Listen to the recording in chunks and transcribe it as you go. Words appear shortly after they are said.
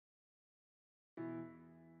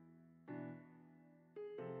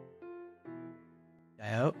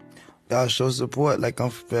Yep. Y'all show support like I'm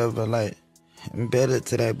forever like embedded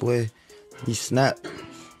to that boy. He snapped.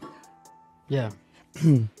 Yeah.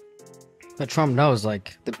 But Trump knows,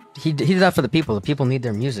 like, he did that for the people. The people need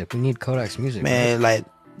their music. We need Kodak's music. Man, right?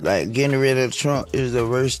 like getting rid of Trump is the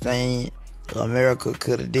worst thing America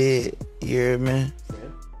could have did. You hear me?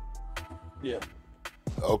 Yeah.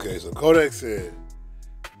 Okay, so Kodak said,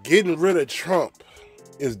 getting rid of Trump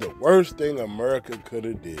is the worst thing America could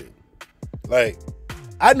have did. Like,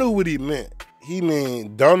 I knew what he meant. He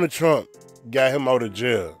mean Donald Trump got him out of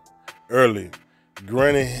jail early,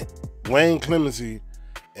 granted Wayne clemency,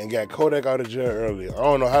 and got Kodak out of jail early. I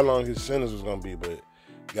don't know how long his sentence was gonna be, but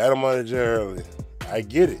got him out of jail early. I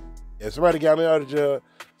get it. If somebody got me out of jail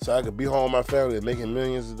so I could be home with my family and making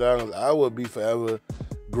millions of dollars, I would be forever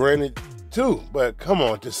granted too. But come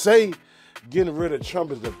on, to say getting rid of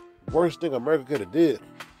Trump is the worst thing America could have did,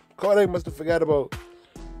 Kodak must have forgot about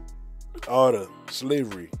all the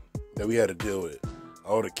slavery that we had to deal with,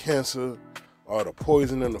 all the cancer, all the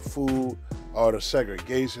poison in the food, all the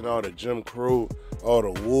segregation, all the Jim Crow, all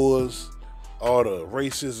the wars, all the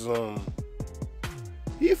racism.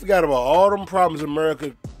 He forgot about all them problems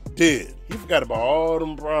America did. He forgot about all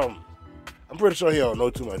them problems. I'm pretty sure he don't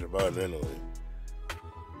know too much about it anyway.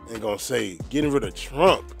 Ain't gonna say getting rid of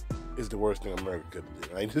Trump is the worst thing America could have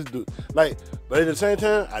did. Like, this dude, like, but at the same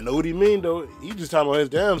time, I know what he mean though. He just talking about his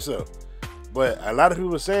damn self. But a lot of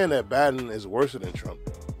people are saying that Biden is worse than Trump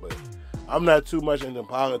though. But I'm not too much into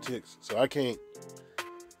politics, so I can't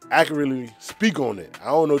accurately speak on it. I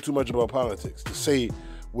don't know too much about politics to say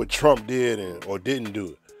what Trump did or didn't do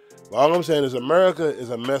it. But all I'm saying is America is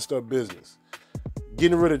a messed up business.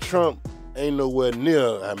 Getting rid of Trump ain't nowhere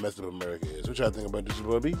near how messed up America is. What y'all think about this,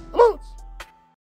 Bubby? Come on.